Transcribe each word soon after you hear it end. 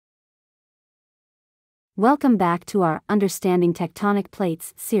Welcome back to our Understanding Tectonic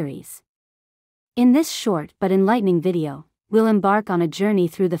Plates series. In this short but enlightening video, we'll embark on a journey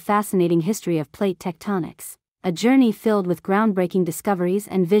through the fascinating history of plate tectonics, a journey filled with groundbreaking discoveries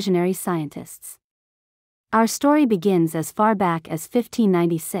and visionary scientists. Our story begins as far back as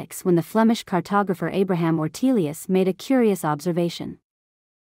 1596 when the Flemish cartographer Abraham Ortelius made a curious observation.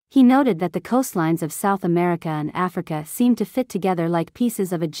 He noted that the coastlines of South America and Africa seemed to fit together like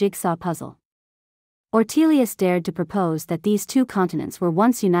pieces of a jigsaw puzzle. Ortelius dared to propose that these two continents were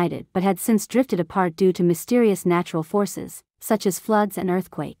once united but had since drifted apart due to mysterious natural forces, such as floods and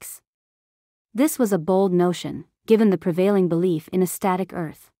earthquakes. This was a bold notion, given the prevailing belief in a static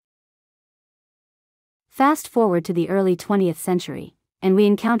Earth. Fast forward to the early 20th century, and we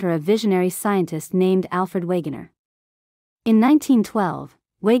encounter a visionary scientist named Alfred Wegener. In 1912,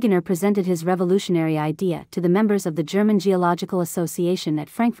 Wegener presented his revolutionary idea to the members of the German Geological Association at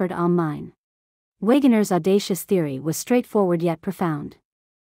Frankfurt am Main. Wegener's audacious theory was straightforward yet profound.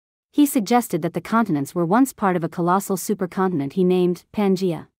 He suggested that the continents were once part of a colossal supercontinent he named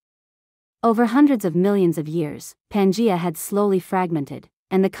Pangea. Over hundreds of millions of years, Pangea had slowly fragmented,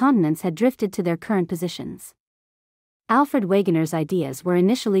 and the continents had drifted to their current positions. Alfred Wegener's ideas were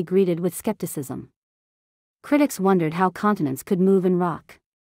initially greeted with skepticism. Critics wondered how continents could move and rock.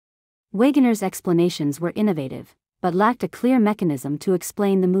 Wegener's explanations were innovative, but lacked a clear mechanism to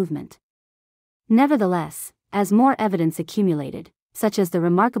explain the movement. Nevertheless, as more evidence accumulated, such as the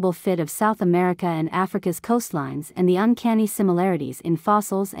remarkable fit of South America and Africa's coastlines and the uncanny similarities in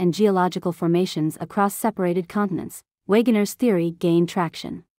fossils and geological formations across separated continents, Wegener's theory gained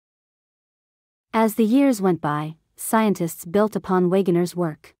traction. As the years went by, scientists built upon Wegener's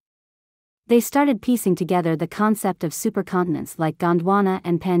work. They started piecing together the concept of supercontinents like Gondwana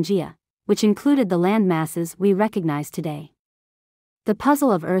and Pangea, which included the land masses we recognize today. The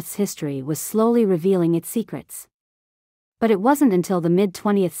puzzle of Earth's history was slowly revealing its secrets. But it wasn't until the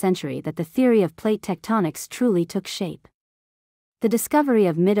mid-20th century that the theory of plate tectonics truly took shape. The discovery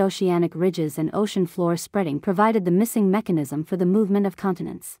of mid-oceanic ridges and ocean floor spreading provided the missing mechanism for the movement of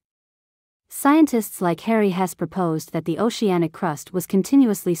continents. Scientists like Harry Hess proposed that the oceanic crust was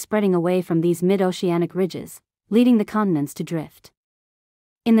continuously spreading away from these mid-oceanic ridges, leading the continents to drift.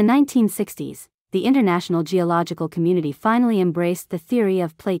 In the 1960s, the international geological community finally embraced the theory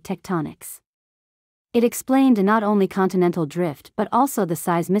of plate tectonics. It explained not only continental drift but also the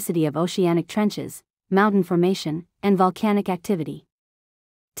seismicity of oceanic trenches, mountain formation, and volcanic activity.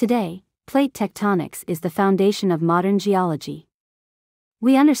 Today, plate tectonics is the foundation of modern geology.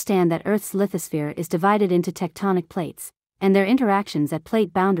 We understand that Earth's lithosphere is divided into tectonic plates, and their interactions at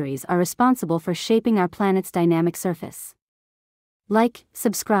plate boundaries are responsible for shaping our planet's dynamic surface. Like,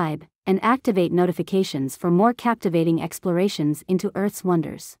 subscribe, and activate notifications for more captivating explorations into Earth's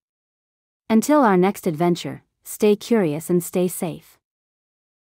wonders. Until our next adventure, stay curious and stay safe.